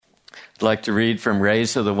I'd like to read from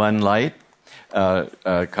Rays of the One Light,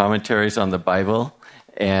 commentaries on the Bible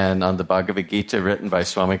and on the Bhagavad Gita written by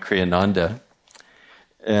Swami Kriyananda.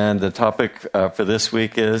 And the topic for this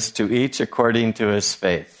week is, to each according to his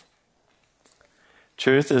faith.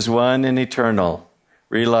 Truth is one and eternal.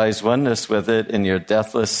 Realize oneness with it in your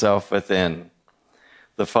deathless self within.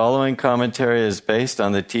 The following commentary is based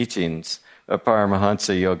on the teachings of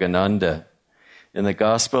Paramahansa Yogananda. In the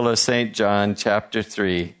Gospel of St. John, chapter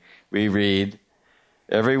 3, we read,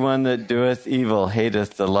 "Everyone that doeth evil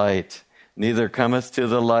hateth the light, neither cometh to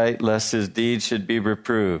the light, lest his deeds should be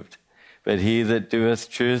reproved. But he that doeth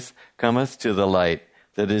truth cometh to the light,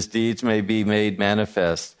 that his deeds may be made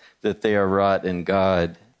manifest, that they are wrought in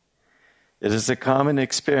God." It is a common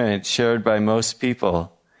experience shared by most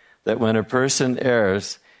people that when a person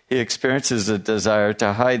errs, he experiences a desire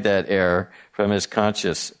to hide that error from his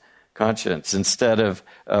conscience instead of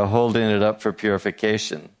holding it up for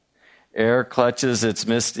purification. Error clutches its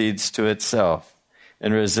misdeeds to itself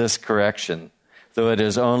and resists correction, though it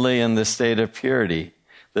is only in the state of purity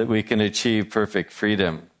that we can achieve perfect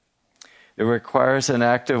freedom. It requires an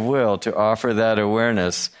act of will to offer that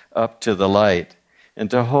awareness up to the light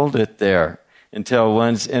and to hold it there until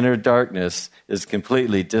one's inner darkness is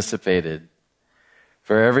completely dissipated.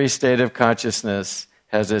 For every state of consciousness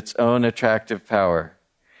has its own attractive power,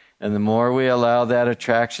 and the more we allow that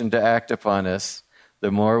attraction to act upon us, the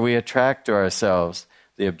more we attract to ourselves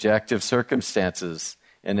the objective circumstances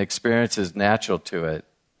and experiences natural to it.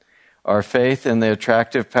 Our faith in the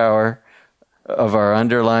attractive power of our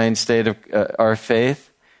underlying state of our faith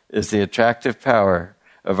is the attractive power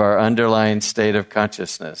of our underlying state of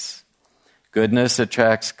consciousness. Goodness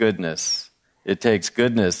attracts goodness. It takes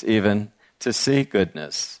goodness even to see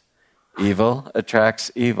goodness. Evil attracts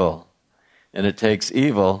evil, and it takes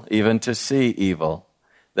evil even to see evil.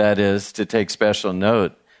 That is, to take special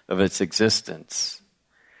note of its existence.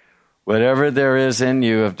 Whatever there is in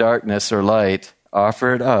you of darkness or light,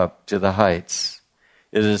 offer it up to the heights.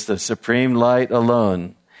 It is the supreme light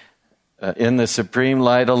alone. In the supreme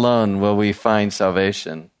light alone will we find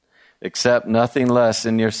salvation. Accept nothing less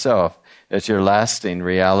in yourself as your lasting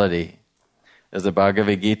reality. As the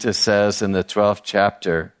Bhagavad Gita says in the 12th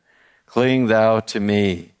chapter, "Cling thou to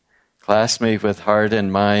me, clasp me with heart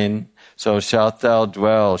and mind, so shalt thou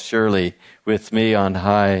dwell surely with me on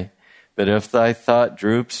high. But if thy thought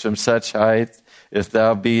droops from such height, if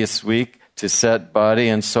thou beest weak to set body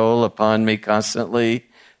and soul upon me constantly,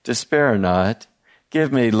 despair not.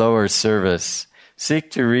 Give me lower service.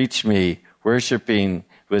 Seek to reach me, worshipping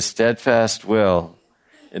with steadfast will.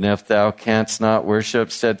 And if thou canst not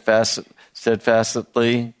worship steadfastly,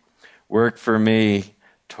 work for me,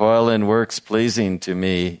 toil in works pleasing to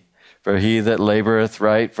me. For he that laboreth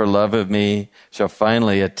right for love of me shall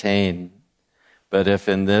finally attain. But if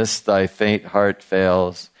in this thy faint heart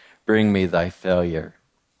fails, bring me thy failure."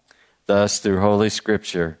 Thus, through Holy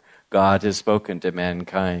Scripture, God has spoken to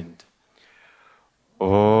mankind.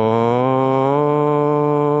 Om.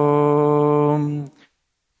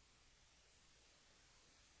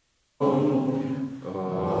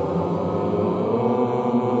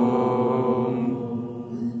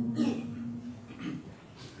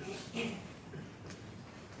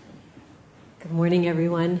 Good morning,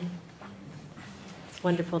 everyone. It's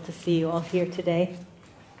wonderful to see you all here today.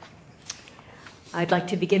 I'd like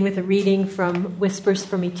to begin with a reading from Whispers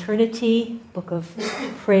from Eternity, book of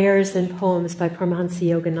prayers and poems by Paramahansa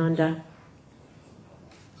Yogananda.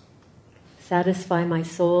 Satisfy my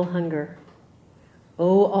soul hunger.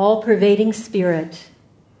 O all-pervading Spirit,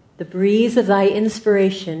 the breeze of thy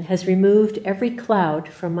inspiration has removed every cloud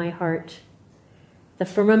from my heart. The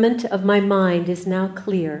firmament of my mind is now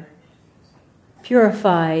clear.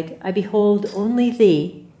 Purified, I behold only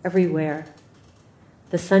thee everywhere.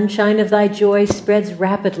 The sunshine of thy joy spreads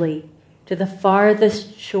rapidly to the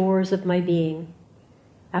farthest shores of my being.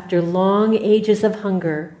 After long ages of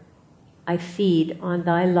hunger, I feed on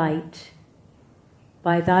thy light.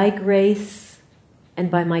 By thy grace and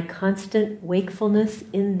by my constant wakefulness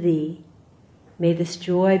in thee, may this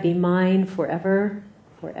joy be mine forever,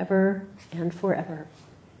 forever, and forever.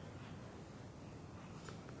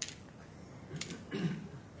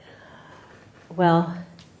 Well,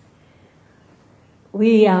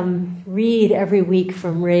 we read every week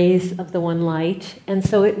from Rays of the One Light, and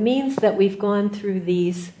so it means that we've gone through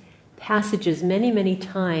these passages many, many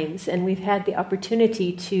times, and we've had the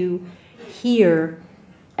opportunity to hear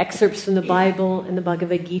excerpts from the Bible and the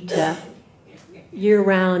Bhagavad Gita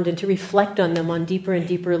year-round and to reflect on them on deeper and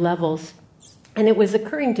deeper levels. And it was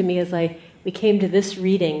occurring to me as we came to this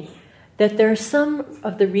reading that there are some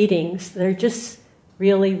of the readings that are just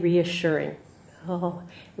really reassuring. Oh,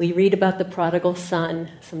 we read about the prodigal son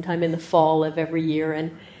sometime in the fall of every year,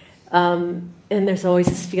 and there's always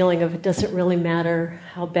this feeling of it doesn't really matter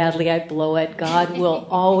how badly I blow it. God will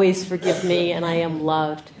always forgive me, and I am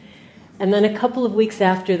loved. And then a couple of weeks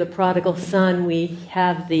after the prodigal son, we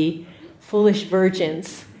have the foolish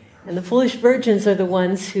virgins. And the foolish virgins are the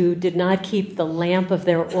ones who did not keep the lamp of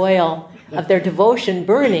their oil, of their devotion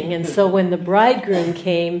burning. And so when the bridegroom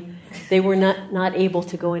came, they were not able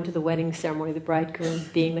to go into the wedding ceremony, the bridegroom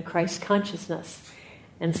being the Christ consciousness.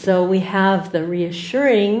 And so we have the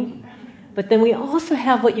reassuring, but then we also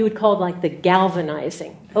have what you would call like the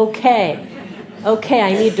galvanizing. Okay,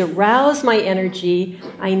 I need to rouse my energy.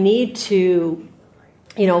 I need to,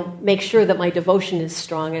 make sure that my devotion is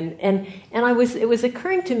strong. And it was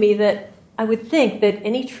occurring to me that I would think that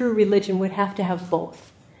any true religion would have to have both.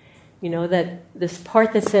 That this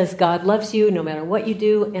part that says God loves you no matter what you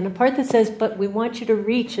do, and a part that says, but we want you to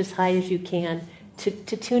reach as high as you can to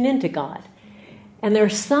tune into God. And there are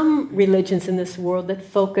some religions in this world that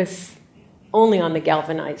focus only on the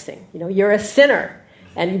galvanizing. You're a sinner,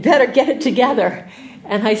 and you better get it together.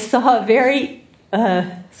 And I saw a very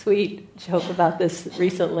sweet joke about this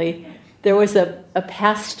recently. There was a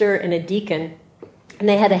pastor and a deacon, and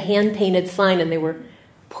they had a hand-painted sign, and they were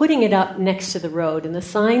putting it up next to the road. And the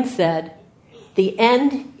sign said, "The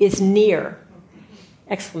end is near!"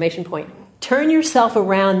 Exclamation point. Turn yourself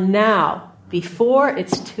around now before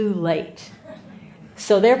it's too late.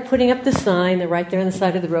 So they're putting up the sign, they're right there on the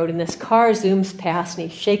side of the road, and this car zooms past, and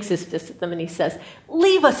he shakes his fist at them, and he says,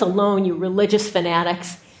 "Leave us alone, you religious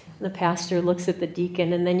fanatics." And the pastor looks at the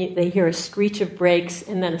deacon, and then they hear a screech of brakes,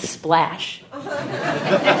 and then a splash.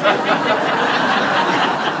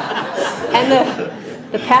 And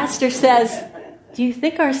the pastor says, "Do you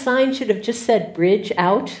think our sign should have just said bridge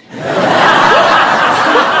out?"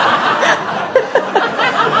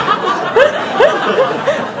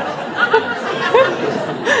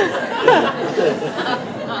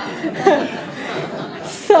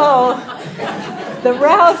 So, the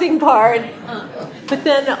rousing part, but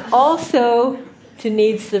then also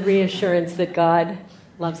needs the reassurance that God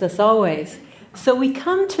loves us always. So we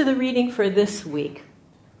come to the reading for this week.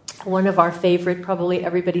 One of our favorite, probably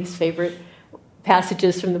everybody's favorite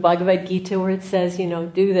passages from the Bhagavad Gita, where it says,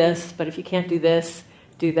 do this, but if you can't do this,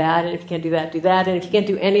 do that, and if you can't do that, do that, and if you can't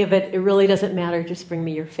do any of it, it really doesn't matter, just bring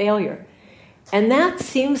me your failure. And that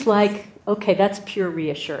seems like, okay, that's pure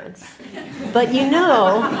reassurance. But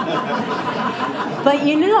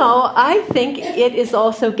I think it is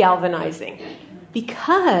also galvanizing,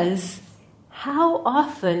 because how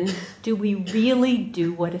often do we really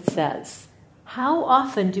do what it says? How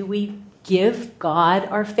often do we give God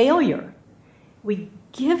our failure? We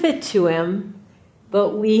give it to Him,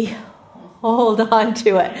 but we hold on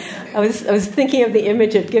to it. I was thinking of the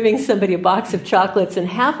image of giving somebody a box of chocolates, and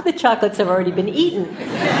half of the chocolates have already been eaten.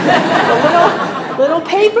 The little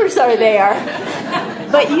papers are there,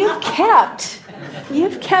 but you've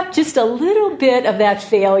kept just a little bit of that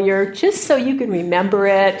failure, just so you can remember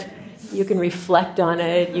it, you can reflect on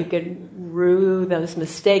it, you can rue those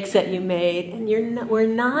mistakes that you made, and we're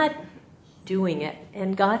not doing it.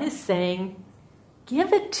 And God is saying,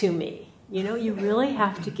 give it to me. You really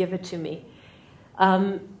have to give it to me.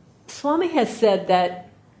 Swami has said that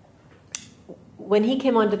when he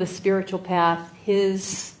came onto the spiritual path,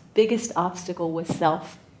 his biggest obstacle was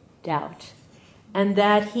self-doubt, and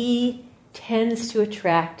that he tends to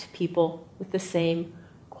attract people with the same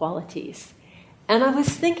qualities. And I was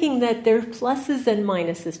thinking that there are pluses and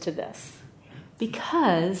minuses to this,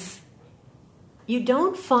 because you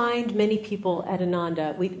don't find many people at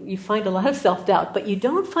Ananda. You find a lot of self-doubt, but you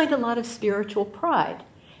don't find a lot of spiritual pride.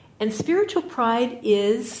 And spiritual pride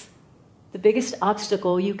is the biggest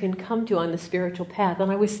obstacle you can come to on the spiritual path.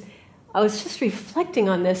 And I was just reflecting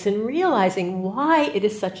on this and realizing why it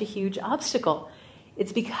is such a huge obstacle.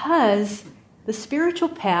 It's because the spiritual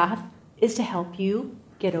path is to help you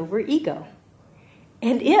get over ego.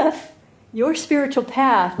 And if your spiritual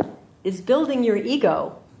path is building your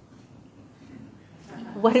ego,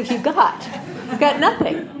 what have you got? You've got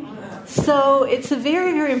nothing. So it's a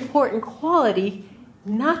very, very important quality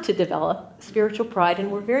not to develop spiritual pride, and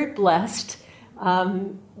we're very blessed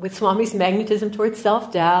with Swami's magnetism towards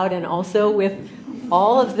self-doubt, and also with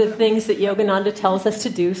all of the things that Yogananda tells us to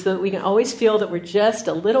do, so that we can always feel that we're just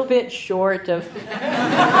a little bit short of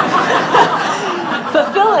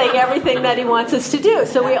fulfilling everything that he wants us to do.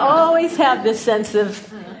 So we always have this sense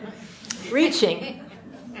of reaching.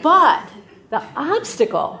 But the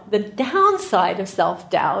obstacle, the downside of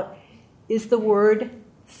self-doubt, is the word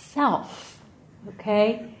self,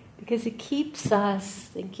 okay? Because it keeps us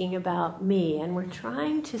thinking about me, and we're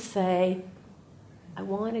trying to say, I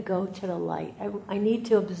want to go to the light. I need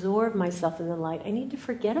to absorb myself in the light. I need to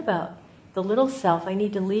forget about the little self. I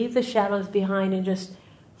need to leave the shadows behind and just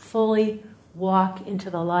fully walk into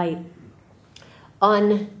the light.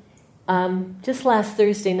 On just last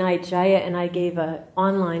Thursday night, Jaya and I gave an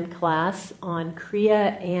online class on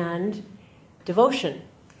Kriya and devotion.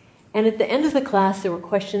 And at the end of the class, there were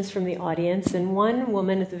questions from the audience, and one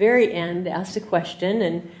woman at the very end asked a question,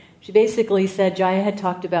 and she basically said, Jaya had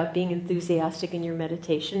talked about being enthusiastic in your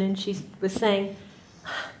meditation, and she was saying,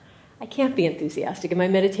 I can't be enthusiastic in my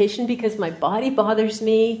meditation because my body bothers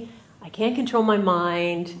me, I can't control my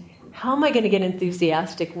mind. How am I going to get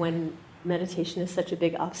enthusiastic when meditation is such a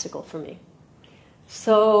big obstacle for me?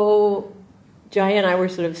 So Jaya and I were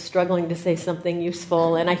sort of struggling to say something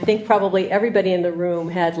useful, and I think probably everybody in the room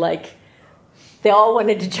had they all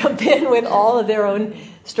wanted to jump in with all of their own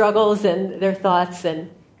struggles and their thoughts.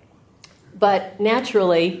 But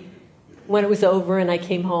naturally, when it was over and I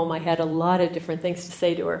came home, I had a lot of different things to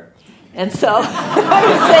say to her. And so I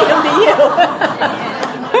would say them to you.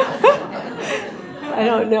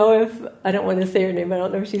 I don't want to say her name. I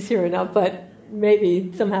don't know if she's here or not, but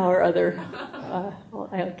maybe somehow or other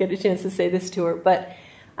I'll get a chance to say this to her. But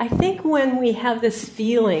I think when we have this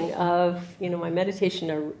feeling of, my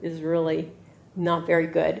meditation is really not very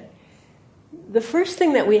good, the first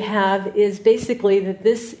thing that we have is basically that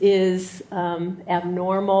this is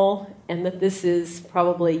abnormal and that this is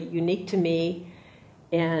probably unique to me.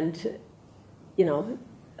 And,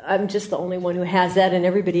 I'm just the only one who has that, and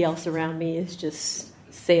everybody else around me is just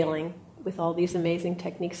sailing with all these amazing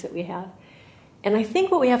techniques that we have. And I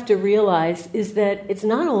think what we have to realize is that it's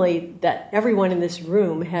not only that everyone in this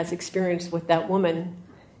room has experienced what that woman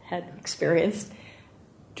had experienced,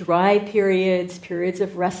 dry periods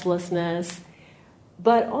of restlessness,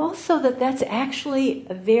 but also that that's actually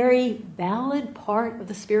a very valid part of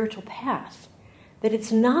the spiritual path. That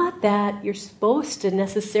it's not that you're supposed to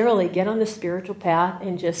necessarily get on the spiritual path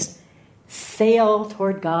and just sail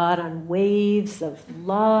toward God on waves of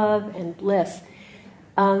love and bliss.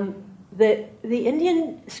 The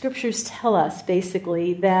Indian scriptures tell us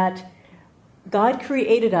basically that God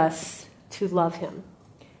created us to love Him,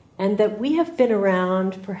 and that we have been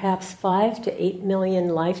around perhaps 5 to 8 million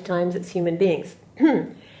lifetimes as human beings.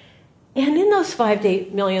 And in those 5 to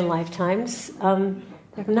 8 million lifetimes,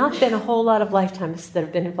 there have not been a whole lot of lifetimes that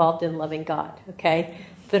have been involved in loving God, okay?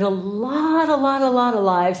 Been a lot of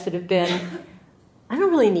lives that have been, I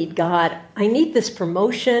don't really need God. I need this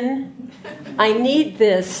promotion. I need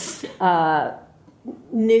this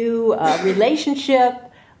new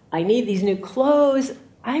relationship. I need these new clothes.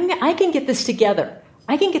 I can get this together.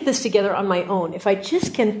 I can get this together on my own. If I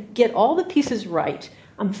just can get all the pieces right,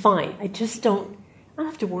 I'm fine. I don't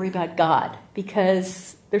have to worry about God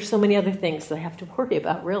because there's so many other things that I have to worry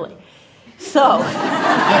about, really. So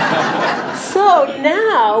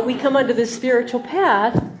now we come onto this spiritual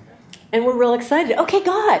path and we're real excited. Okay,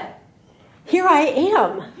 God, here I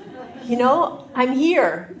am. I'm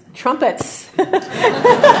here. Trumpets.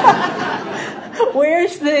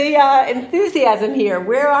 Where's the enthusiasm here?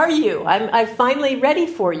 Where are you? I'm finally ready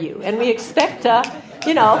for you. And we expect,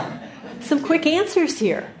 some quick answers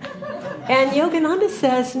here. And Yogananda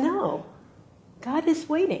says, no, God is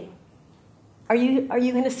waiting. Are you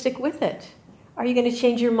going to stick with it? Are you going to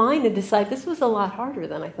change your mind and decide this was a lot harder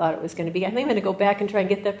than I thought it was going to be? I think I'm going to go back and try and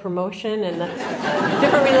get that promotion and the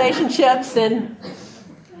different relationships. And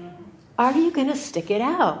are you going to stick it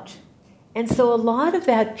out? And so a lot of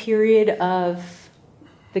that period of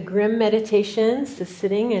the grim meditations, the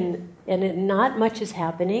sitting, and not much is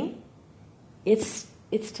happening, it's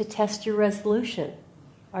to test your resolution.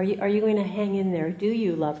 Are you going to hang in there? Do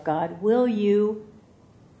you love God? Will you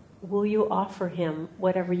offer Him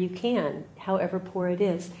whatever you can, however poor it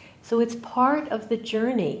is? So it's part of the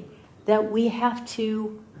journey that we have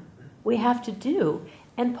to do.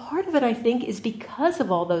 And part of it, I think, is because of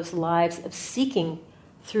all those lives of seeking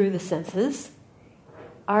through the senses,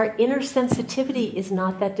 our inner sensitivity is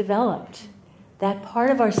not that developed. That part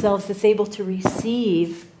of ourselves that's able to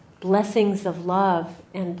receive blessings of love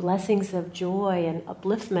and blessings of joy and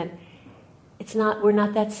upliftment, we're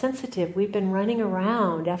not that sensitive. We've been running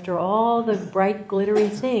around after all the bright, glittery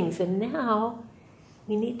things, and now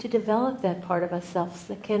we need to develop that part of ourselves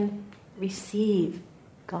that can receive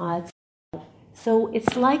God's love. So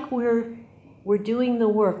it's like we're doing the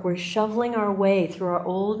work. We're shoveling our way through our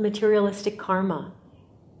old materialistic karma,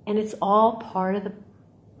 and it's all part of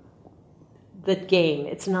the game.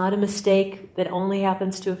 It's not a mistake that only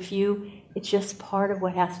happens to a few. It's just part of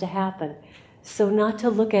what has to happen. So not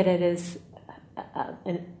to look at it as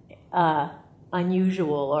an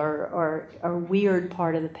unusual or weird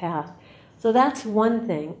part of the path. So that's one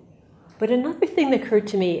thing. But another thing that occurred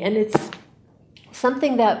to me, and it's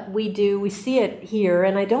something that we do, we see it here,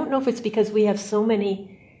 and I don't know if it's because we have so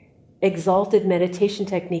many exalted meditation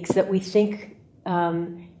techniques that we think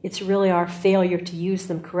it's really our failure to use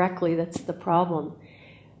them correctly that's the problem.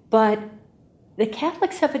 But the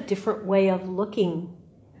Catholics have a different way of looking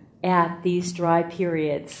at these dry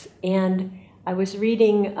periods. And I was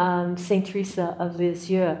reading Saint Teresa of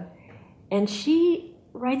Lisieux, and she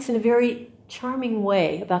writes in a very charming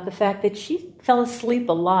way about the fact that she fell asleep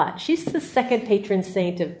a lot. She's the second patron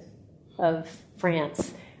saint of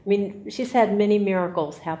France. I mean, she's had many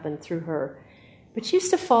miracles happen through her. But she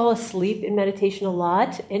used to fall asleep in meditation a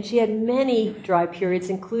lot, and she had many dry periods,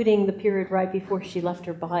 including the period right before she left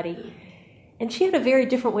her body. And she had a very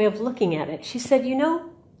different way of looking at it. She said,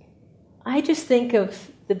 I just think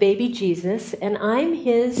of the baby Jesus, and I'm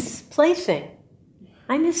his plaything.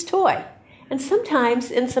 I'm his toy. And sometimes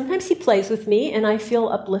he plays with me, and I feel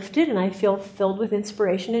uplifted, and I feel filled with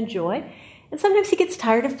inspiration and joy. And sometimes he gets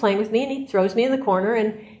tired of playing with me, and he throws me in the corner,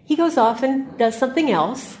 and he goes off and does something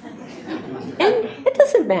else. And it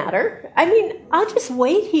doesn't matter. I mean, I'll just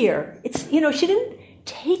wait here. It's, she didn't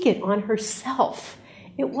take it on herself.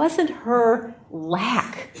 It wasn't her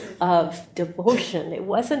lack of devotion. It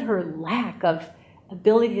wasn't her lack of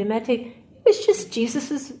ability to meditate. It was just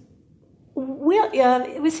Jesus's will.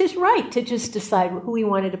 It was his right to just decide who he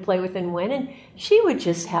wanted to play with and when, and she would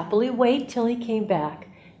just happily wait till he came back.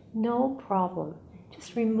 No problem.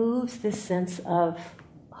 Just removes this sense of...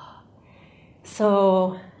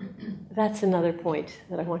 So that's another point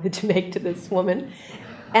that I wanted to make to this woman.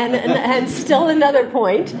 And still another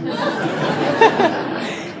point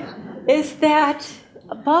is that,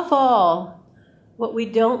 above all, what we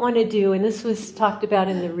don't want to do, and this was talked about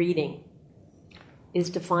in the reading,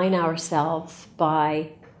 is define ourselves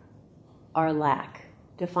by our lack,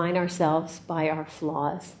 define ourselves by our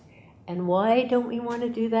flaws. And why don't we want to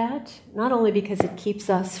do that? Not only because it keeps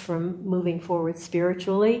us from moving forward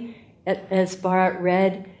spiritually. As Bharat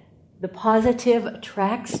read, the positive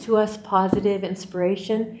attracts to us positive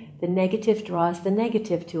inspiration, the negative draws the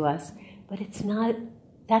negative to us. But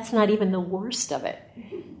that's not even the worst of it.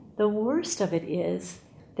 The worst of it is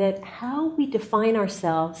that how we define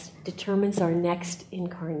ourselves determines our next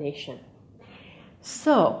incarnation.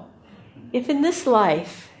 So, if in this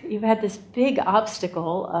life you've had this big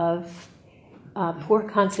obstacle of poor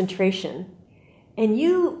concentration, and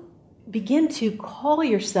you begin to call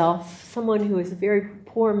yourself someone who is a very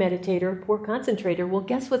poor meditator, poor concentrator, well,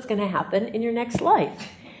 guess what's going to happen in your next life?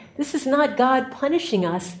 This is not God punishing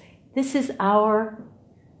us. This is our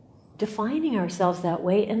defining ourselves that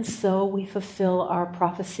way, and so we fulfill our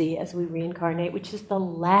prophecy as we reincarnate, which is the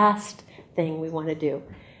last thing we want to do.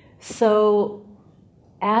 So,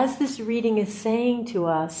 as this reading is saying to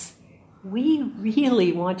us, we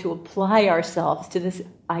really want to apply ourselves to this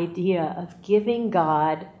idea of giving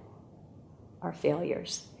God our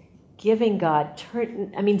failures. Giving God,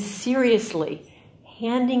 seriously,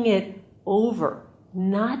 handing it over,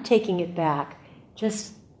 not taking it back,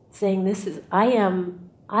 just saying I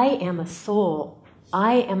am a soul.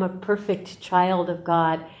 I am a perfect child of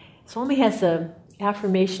God. Swami has an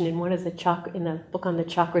affirmation in one of the in the book on the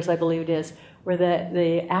chakras, I believe it is, where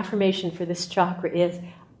the affirmation for this chakra is,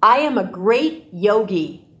 I am a great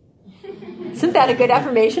yogi. Isn't that a good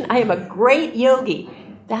affirmation? I am a great yogi.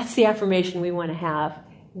 That's the affirmation we want to have.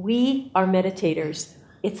 We are meditators.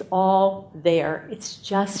 It's all there. It's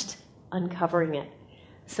just uncovering it.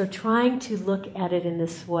 So trying to look at it in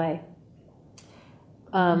this way.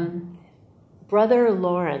 Brother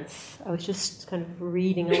Lawrence, I was just kind of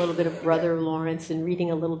reading a little bit of Brother Lawrence and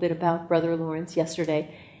reading a little bit about Brother Lawrence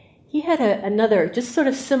yesterday. He had another, just sort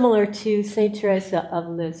of similar to Saint Teresa of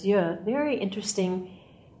Lisieux, very interesting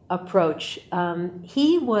approach.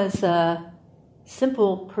 He was a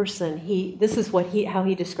simple person. This is how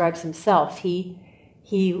he describes himself. He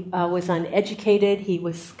was uneducated. He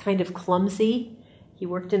was kind of clumsy. He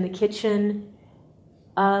worked in the kitchen.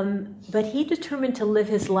 But he determined to live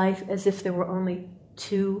his life as if there were only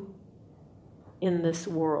two in this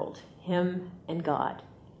world, him and God.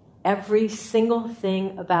 Every single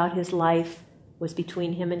thing about his life was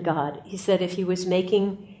between him and God. He said if he was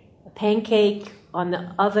making a pancake on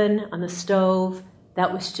the oven, on the stove,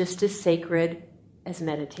 that was just as sacred as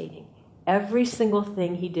meditating. Every single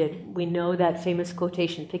thing he did, we know that famous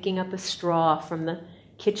quotation, picking up a straw from the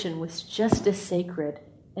kitchen was just as sacred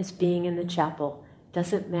as being in the chapel.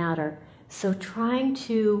 Doesn't matter. So trying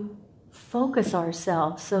to focus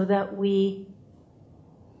ourselves so that we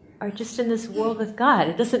are just in this world with God.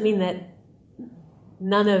 It doesn't mean that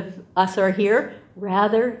none of us are here.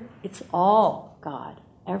 Rather, it's all God.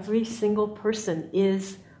 Every single person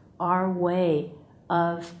is our way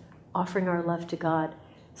of offering our love to God.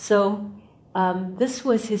 So this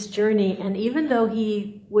was his journey, and even though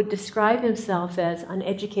he would describe himself as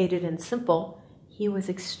uneducated and simple, he was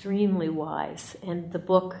extremely wise. And the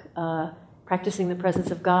book, Practicing the Presence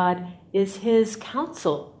of God, is his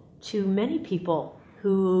counsel to many people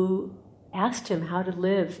who asked him how to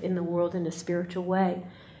live in the world in a spiritual way.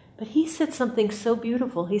 But he said something so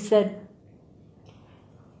beautiful. He said,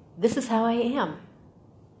 "This is how I am.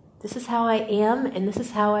 This is how I am, and this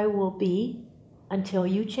is how I will be until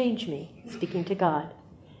you change me," speaking to God.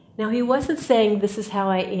 Now, he wasn't saying, "This is how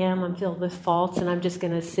I am, I'm filled with faults, and I'm just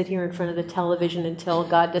going to sit here in front of the television until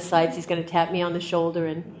God decides he's going to tap me on the shoulder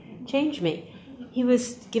and change me." He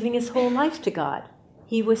was giving his whole life to God.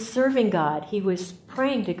 He was serving God. He was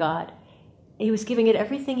praying to God. He was giving it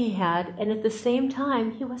everything he had, and at the same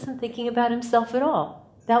time, he wasn't thinking about himself at all.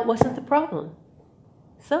 That wasn't the problem.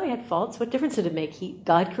 So he had faults. What difference did it make?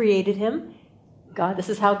 God created him. This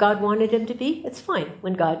is how God wanted him to be. It's fine.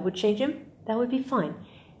 When God would change him, that would be fine.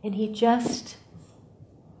 And he just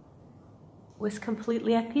was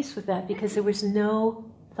completely at peace with that because there was no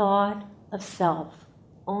thought of self,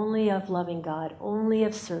 only of loving God, only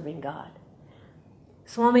of serving God.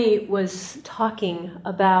 Swami was talking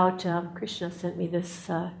about, Krishna sent me this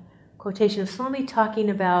quotation of Swami talking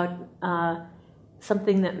about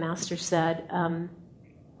something that Master said.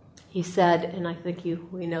 He said, and I think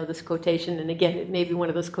we know this quotation, and again, it may be one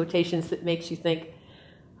of those quotations that makes you think,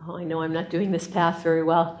 oh, I know I'm not doing this path very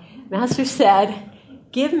well. Master said,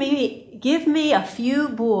 give me a few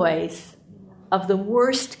boys of the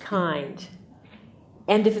worst kind,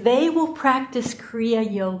 and if they will practice Kriya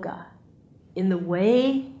Yoga in the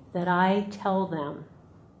way that I tell them,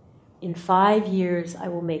 in 5 years I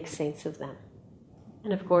will make saints of them.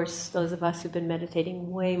 And of course, those of us who've been meditating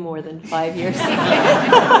way more than 5 years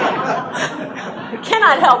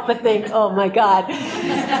cannot help but think, oh my God.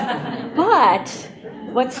 But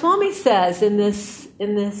what Swami says in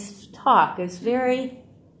this talk is very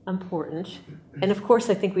important. And of course,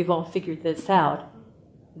 I think we've all figured this out.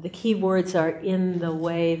 The key words are in the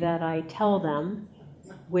way that I tell them,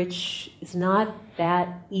 which is not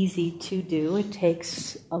that easy to do. It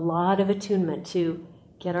takes a lot of attunement to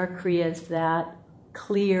get our kriyas that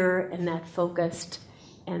clear and that focused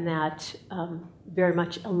and that very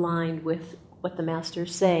much aligned with what the Master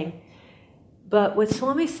is saying. But what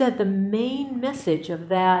Swami said, the main message of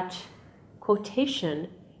that quotation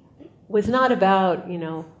was not about,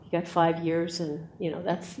 you got 5 years and,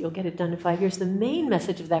 you'll get it done in 5 years. The main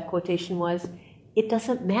message of that quotation was, it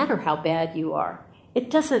doesn't matter how bad you are. It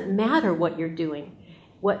doesn't matter what you're doing.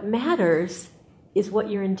 What matters is what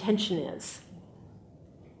your intention is.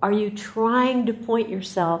 Are you trying to point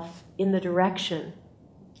yourself in the direction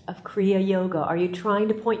of Kriya Yoga? Are you trying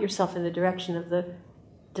to point yourself in the direction of the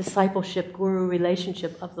discipleship, guru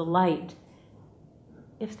relationship of the light?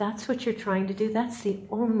 If that's what you're trying to do, that's the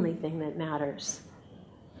only thing that matters.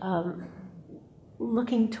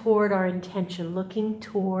 Looking toward our intention, looking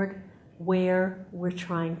toward where we're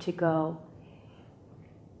trying to go.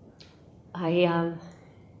 I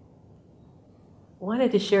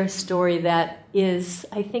wanted to share a story that is,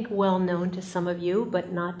 I think, well known to some of you,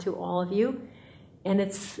 but not to all of you. And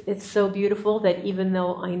it's so beautiful that even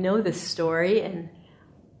though I know this story, and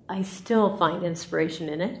I still find inspiration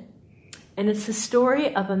in it. And it's the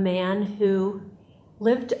story of a man who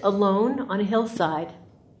lived alone on a hillside.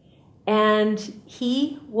 And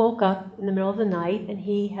he woke up in the middle of the night and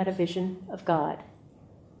he had a vision of God.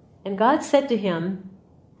 And God said to him,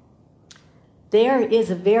 "There is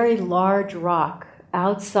a very large rock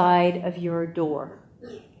outside of your door.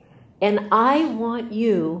 And I want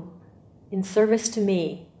you, in service to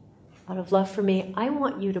me, out of love for me, I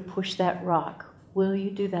want you to push that rock. Will you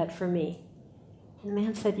do that for me?" And the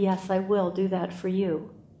man said, "Yes, I will do that for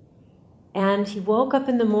you." And he woke up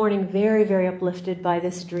in the morning very, very uplifted by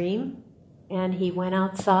this dream. And he went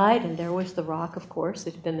outside, and there was the rock, of course.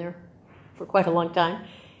 It had been there for quite a long time.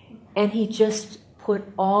 And he just put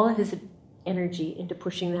all of his energy into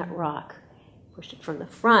pushing that rock. Pushed it from the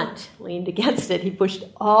front, leaned against it. He pushed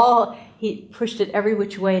it every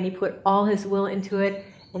which way, and he put all his will into it.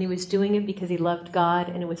 And he was doing it because he loved God,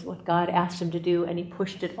 and it was what God asked him to do, and he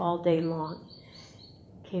pushed it all day long.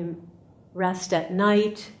 Came rest at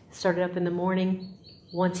night, started up in the morning,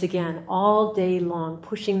 once again, all day long,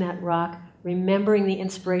 pushing that rock, remembering the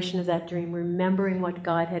inspiration of that dream, remembering what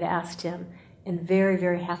God had asked him, and very,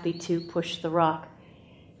 very happy to push the rock.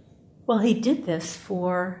 Well, he did this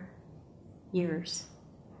for years.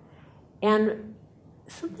 And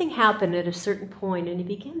something happened at a certain point, and he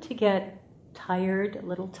began to get tired, a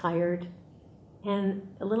little tired. And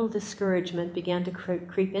a little discouragement began to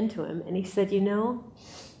creep into him. And he said,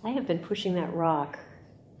 I have been pushing that rock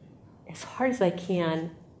as hard as I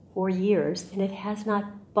can for years, and it has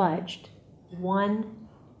not budged 1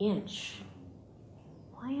 inch.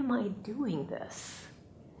 Why am I doing this?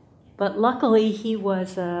 But luckily, he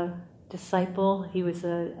was a disciple. He was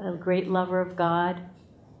a great lover of God.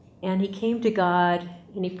 And he came to God,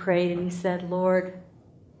 and he prayed, and he said, Lord,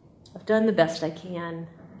 I've done the best I can.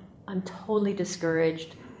 I'm totally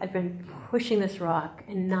discouraged. I've been pushing this rock,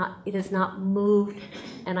 and it has not moved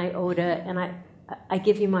an iota, and I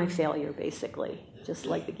give you my failure, basically, just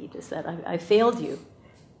like the Gita said. I failed you,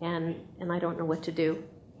 and I don't know what to do.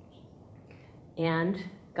 And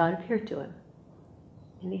God appeared to him,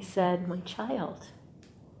 and he said, my child,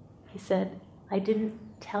 he said, I didn't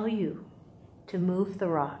tell you to move the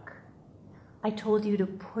rock. I told you to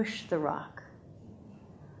push the rock.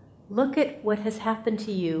 Look at what has happened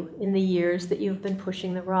to you in the years that you've been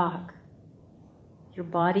pushing the rock. Your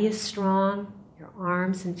body is strong, your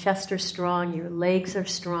arms and chest are strong, your legs are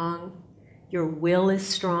strong, your will is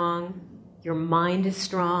strong, your mind is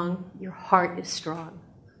strong, your heart is strong.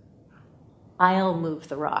 I'll move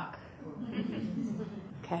the rock.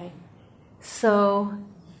 Okay? So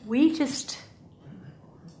we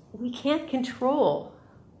can't control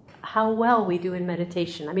how well we do in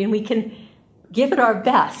meditation. I mean, we can give it our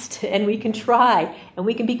best, and we can try, and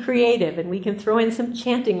we can be creative, and we can throw in some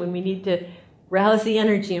chanting when we need to rouse the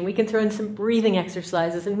energy, and we can throw in some breathing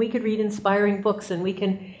exercises, and we could read inspiring books, and we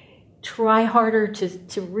can try harder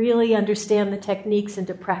to really understand the techniques and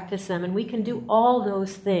to practice them, and we can do all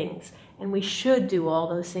those things, and we should do all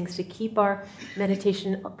those things to keep our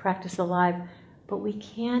meditation practice alive, but we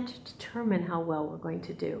can't determine how well we're going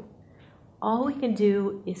to do. All we can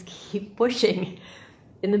do is keep pushing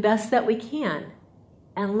in the best that we can,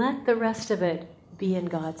 and let the rest of it be in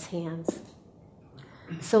God's hands.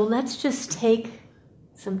 So let's just take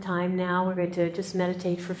some time now. We're going to just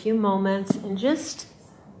meditate for a few moments and just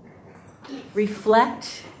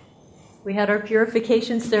reflect. We had our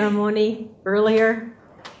purification ceremony earlier.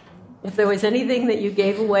 If there was anything that you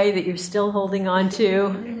gave away that you're still holding on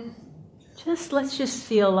to, let's just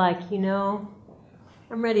feel like, I'm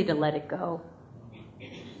ready to let it go.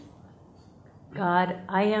 God,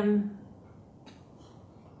 I am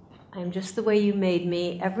just the way you made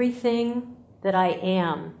me. Everything that I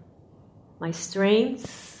am, my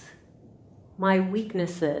strengths, my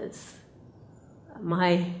weaknesses,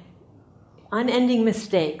 my unending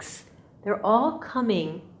mistakes, they're all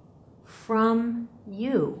coming from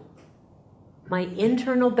you. My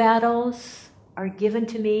internal battles are given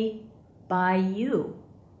to me by you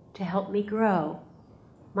to help me grow.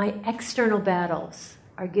 My external battles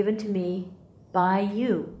are given to me by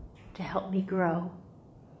you to help me grow.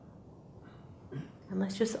 And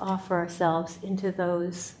let's just offer ourselves into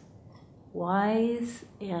those wise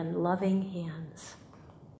and loving hands.